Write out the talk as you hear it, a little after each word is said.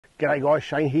G'day guys,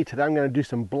 Shane here. Today I'm going to do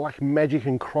some black magic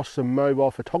and cross some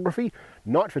mobile photography,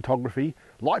 night photography,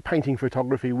 light painting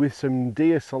photography with some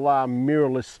DSLR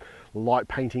mirrorless light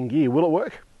painting gear. Will it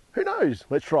work? Who knows?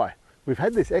 Let's try. We've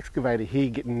had this excavator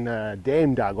here getting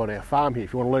dam dug on our farm here.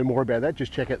 If you want to learn more about that,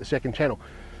 just check out the second channel.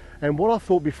 And what I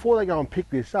thought before they go and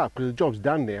pick this up, because the job's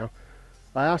done now,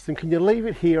 I asked them, can you leave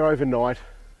it here overnight,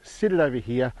 sit it over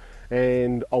here,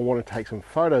 and I want to take some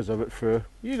photos of it for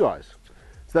you guys.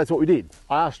 So that's what we did.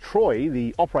 I asked Troy,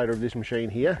 the operator of this machine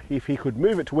here, if he could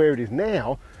move it to where it is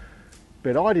now,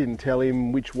 but I didn't tell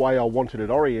him which way I wanted it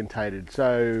orientated,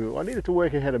 so I needed to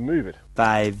work out how to move it.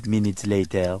 5 minutes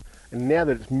later. And now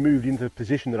that it's moved into the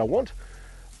position that I want,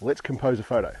 let's compose a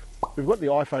photo. We've got the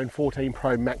iPhone 14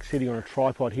 Pro Max sitting on a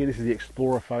tripod here. This is the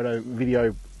Explorer photo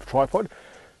video tripod,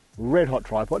 red hot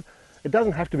tripod. It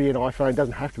doesn't have to be an iPhone, it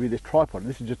doesn't have to be this tripod.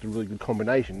 This is just a really good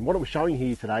combination. What I'm showing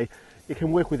here today, it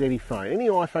can work with any phone. Any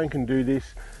iPhone can do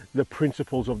this, the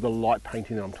principles of the light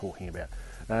painting that I'm talking about.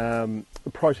 The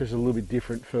process is a little bit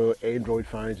different for Android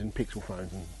phones and Pixel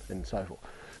phones and so forth.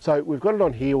 So we've got it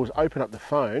on here. We'll open up the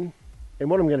phone, and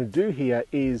what I'm going to do here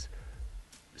is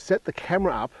set the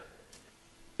camera up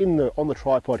on the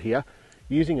tripod here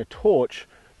using a torch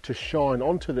to shine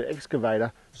onto the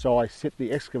excavator, so I set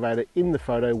the excavator in the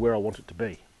photo where I want it to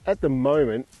be. At the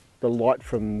moment, the light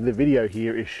from the video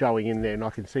here is showing in there and I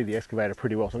can see the excavator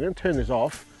pretty well. So I'm going to turn this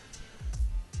off.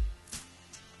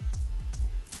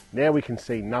 Now we can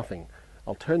see nothing.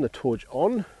 I'll turn the torch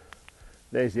on.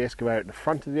 There's the excavator at the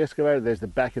front of the excavator, there's the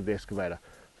back of the excavator.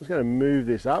 I'm just going to move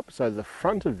this up so the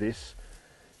front of this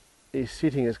is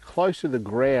sitting as close to the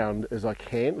ground as I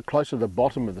can, close to the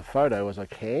bottom of the photo as I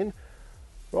can.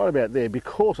 Right about there,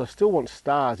 because I still want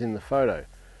stars in the photo.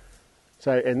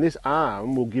 So, and this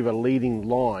arm will give a leading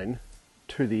line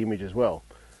to the image as well.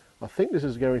 I think this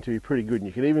is going to be pretty good, and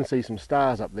you can even see some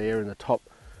stars up there in the top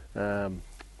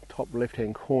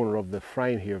left-hand corner of the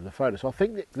frame here of the photo. So I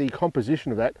think that the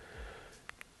composition of that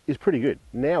is pretty good.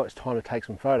 Now it's time to take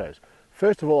some photos.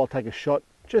 First of all, I'll take a shot,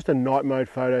 just a night mode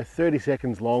photo, 30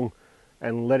 seconds long,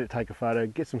 and let it take a photo,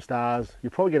 get some stars.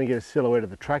 You're probably going to get a silhouette of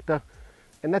the tractor,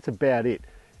 and that's about it.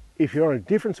 If you're on a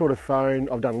different sort of phone,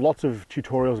 I've done lots of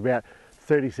tutorials about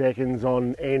 30 seconds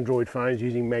on Android phones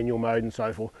using manual mode and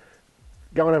so forth.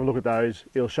 Go and have a look at those.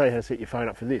 It'll show you how to set your phone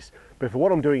up for this. But for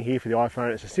what I'm doing here for the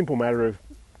iPhone, it's a simple matter of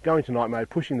going to night mode,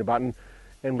 pushing the button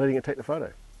and letting it take the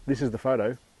photo. This is the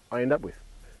photo I end up with.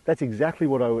 That's exactly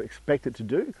what I would expect it to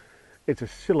do. It's a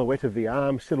silhouette of the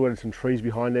arm, silhouette of some trees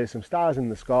behind there, some stars in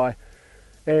the sky,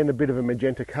 and a bit of a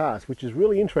magenta cast, which is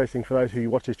really interesting for those who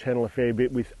watch this channel a fair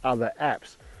bit with other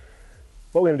apps.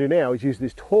 What we're going to do now is use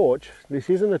this torch. This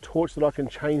isn't a torch that I can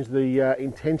change the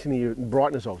intensity and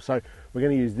brightness of. So we're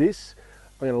going to use this.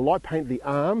 I'm going to light paint the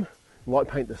arm, light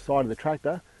paint the side of the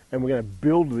tractor, and we're going to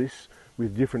build this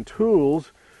with different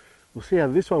tools. We'll see how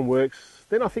this one works.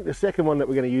 Then I think the second one that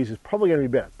we're going to use is probably going to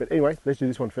be better. But anyway, let's do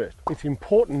this one first. It's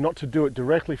important not to do it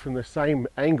directly from the same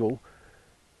angle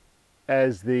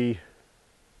as the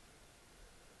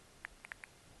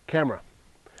camera.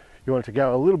 You want it to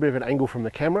go a little bit of an angle from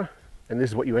the camera, and this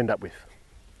is what you end up with.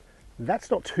 That's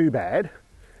not too bad.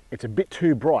 It's a bit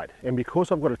too bright, and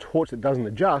because I've got a torch that doesn't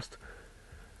adjust,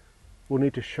 we'll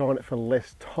need to shine it for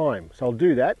less time. So I'll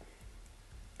do that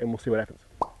and we'll see what happens.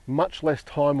 Much less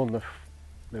time on the,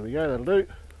 there we go, that'll do.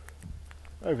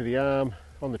 Over the arm,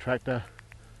 on the tractor,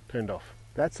 turned off.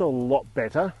 That's a lot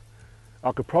better.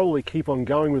 I could probably keep on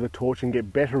going with a torch and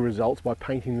get better results by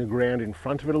painting the ground in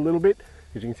front of it a little bit.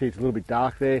 As you can see, it's a little bit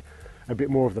dark there, a bit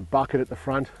more of the bucket at the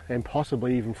front, and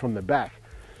possibly even from the back.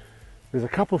 There's a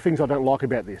couple of things I don't like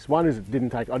about this. One is I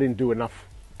didn't do enough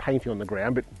painting on the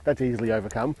ground, but that's easily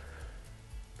overcome.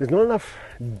 There's not enough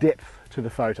depth to the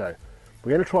photo. We're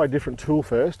going to try a different tool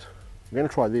first. We're going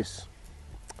to try this.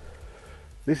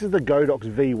 This is the Godox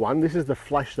V1. This is the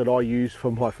flash that I use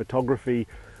for my photography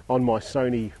on my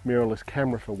Sony mirrorless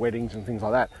camera for weddings and things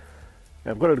like that.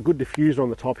 Now, I've got a good diffuser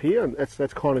on the top here, and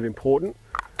that's kind of important.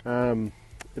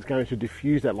 It's going to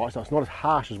diffuse that light, so it's not as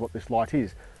harsh as what this light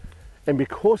is. And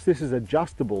because this is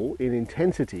adjustable in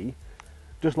intensity,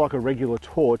 just like a regular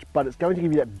torch, but it's going to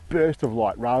give you that burst of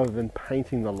light rather than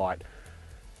painting the light.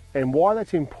 And why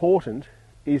that's important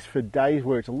is for days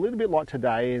where it's a little bit like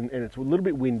today and it's a little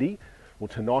bit windy, or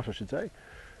tonight I should say.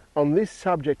 On this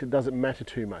subject it doesn't matter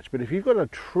too much, but if you've got a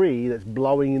tree that's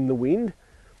blowing in the wind,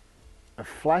 a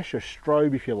flash, a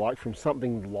strobe if you like, from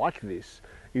something like this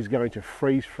is going to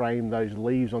freeze frame those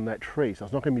leaves on that tree, so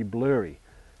it's not going to be blurry.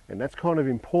 And that's kind of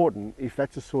important if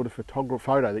that's the sort of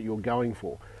photo that you're going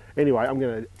for. Anyway, I'm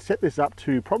going to set this up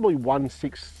to probably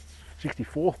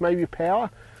 1/64th maybe power,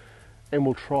 and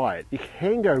we'll try it. It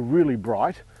can go really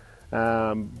bright,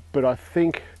 But I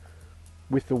think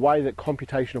with the way that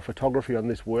computational photography on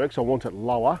this works, I want it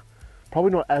lower.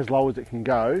 Probably not as low as it can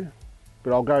go,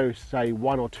 but I'll go say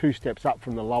 1 or 2 steps up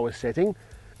from the lowest setting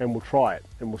and we'll try it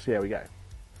and we'll see how we go.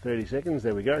 30 seconds,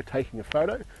 there we go, taking a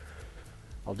photo.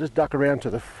 I'll just duck around to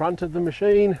the front of the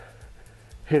machine,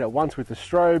 hit it once with the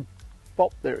strobe,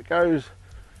 bop, there it goes.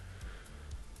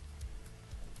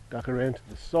 Duck around to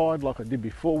the side like I did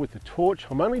before with the torch.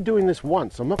 I'm only doing this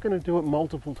once, I'm not going to do it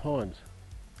multiple times.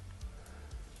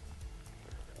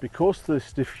 Because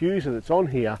this diffuser that's on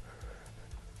here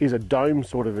is a dome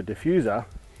sort of a diffuser,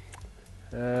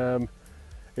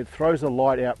 it throws the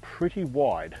light out pretty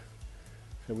wide.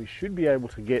 So we should be able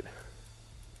to get,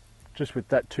 just with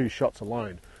that 2 shots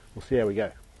alone, we'll see how we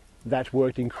go. That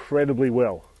worked incredibly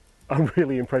well. I'm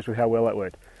really impressed with how well that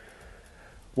worked.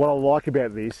 What I like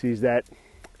about this is that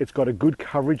it's got a good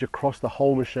coverage across the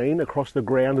whole machine, across the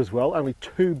ground as well. Only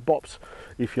 2 bops,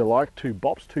 if you like, 2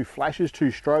 bops, 2 flashes, 2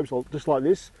 strobes, just like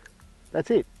this. That's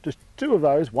it, just 2 of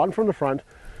those, one from the front,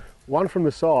 one from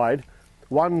the side.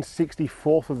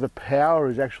 1/64th of the power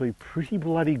is actually pretty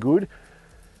bloody good.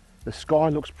 The sky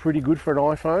looks pretty good for an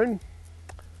iPhone.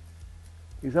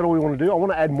 Is that all we want to do? I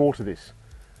want to add more to this.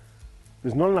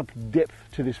 There's not enough depth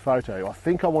to this photo. I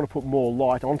think I want to put more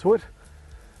light onto it.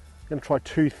 I'm going to try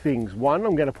 2 things. One,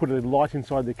 I'm going to put a light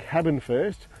inside the cabin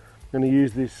first. I'm going to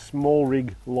use this small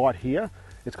rig light here.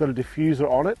 It's got a diffuser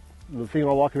on it. The thing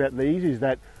I like about these is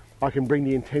that I can bring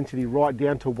the intensity right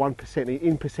down to 1%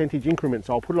 in percentage increments.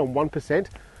 So I'll put it on 1%.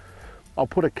 I'll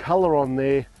put a color on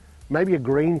there, maybe a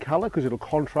green color because it'll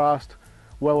contrast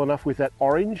well enough with that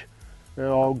orange.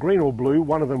 Now, green or blue,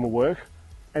 one of them will work.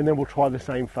 And then we'll try the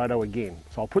same photo again.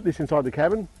 So I'll put this inside the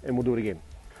cabin and we'll do it again.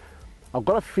 I've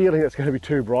got a feeling it's going to be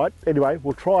too bright. Anyway,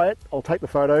 we'll try it. I'll take the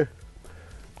photo.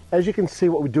 As you can see,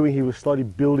 what we're doing here, we're slowly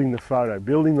building the photo,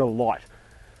 building the light.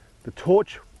 The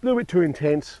torch, a little bit too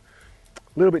intense.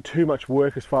 A little bit too much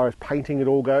work as far as painting it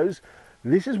all goes.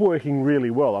 This is working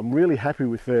really well. I'm really happy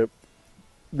with the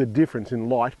difference in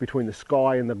light between the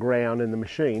sky and the ground and the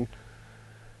machine.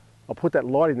 I'll put that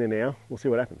light in there now. We'll see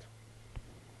what happens.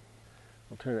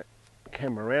 I'll turn that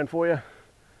camera around for you.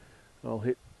 I'll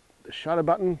hit the shutter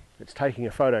button. It's taking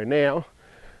a photo now.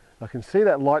 I can see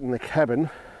that light in the cabin.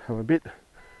 I'm a bit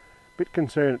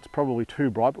concerned it's probably too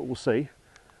bright, but we'll see.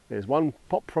 There's one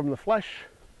pop from the flash.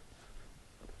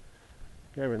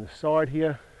 Go around the side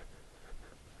here,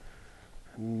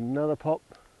 another pop,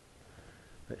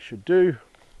 that should do,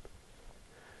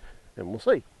 and we'll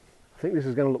see. I think this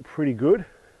is going to look pretty good.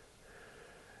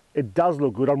 It does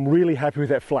look good. I'm really happy with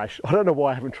that flash. I don't know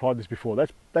why I haven't tried this before.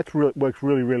 That's works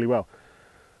really, really well.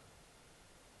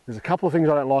 There's a couple of things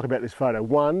I don't like about this photo.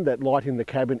 One, that light in the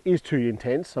cabin is too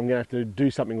intense. I'm going to have to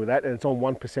do something with that, and it's on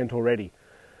 1% already.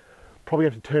 Probably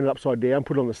have to turn it upside down,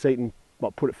 put it on the seat and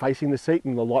put it facing the seat,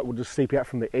 and the light will just seep out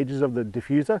from the edges of the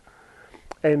diffuser.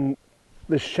 And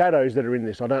the shadows that are in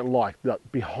this I don't like.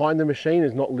 Behind the machine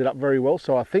is not lit up very well,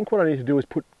 so I think what I need to do is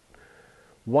put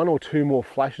 1 or 2 more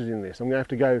flashes in this. I'm going to have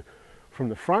to go from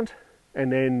the front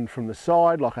and then from the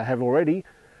side like I have already,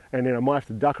 and then I might have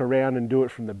to duck around and do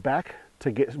it from the back to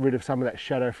get rid of some of that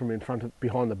shadow from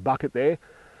behind the bucket there,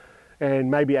 and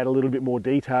maybe add a little bit more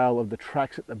detail of the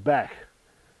tracks at the back.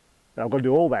 And I've got to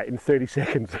do all that in 30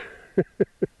 seconds.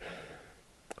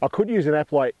 I could use an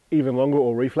app like Even Longer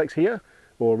or Reflex here,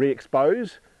 or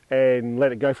Re-Expose, and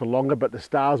let it go for longer, but the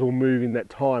stars will move in that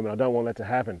time and I don't want that to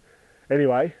happen.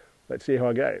 Anyway, let's see how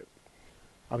I go.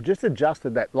 I've just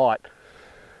adjusted that light.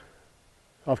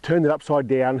 I've turned it upside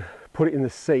down, put it in the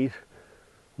seat,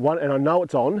 and I know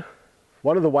it's on.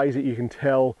 One of the ways that you can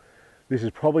tell this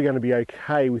is probably going to be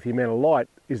okay with the amount of light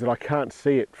is that I can't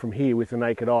see it from here with the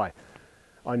naked eye.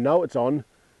 I know it's on.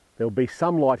 There'll be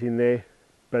some light in there,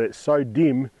 but it's so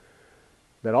dim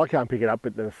that I can't pick it up,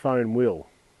 but the phone will.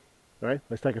 All right,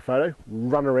 let's take a photo,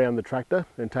 run around the tractor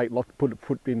and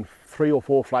put in 3 or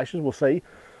 4 flashes, we'll see,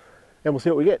 and we'll see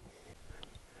what we get.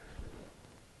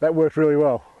 That worked really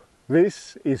well.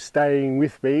 This is staying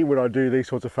with me when I do these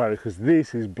sorts of photos, because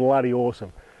this is bloody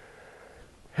awesome.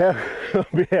 I'll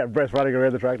be out of breath running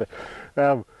around the tractor.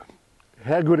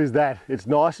 How good is that? It's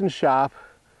nice and sharp,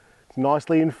 it's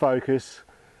nicely in focus.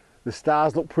 The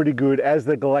stars look pretty good as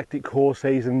the galactic core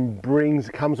season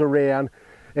comes around,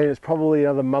 and it's probably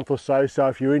another month or so. So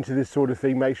if you're into this sort of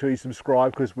thing, make sure you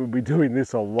subscribe, because we'll be doing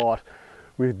this a lot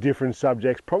with different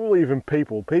subjects, probably even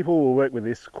people. People will work with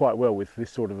this quite well with this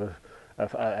sort of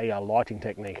a lighting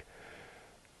technique.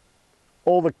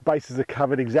 All the bases are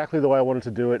covered exactly the way I wanted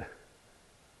to do it.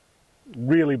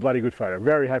 Really bloody good photo.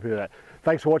 Very happy with that.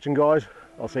 Thanks for watching, guys.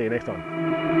 I'll see you next time.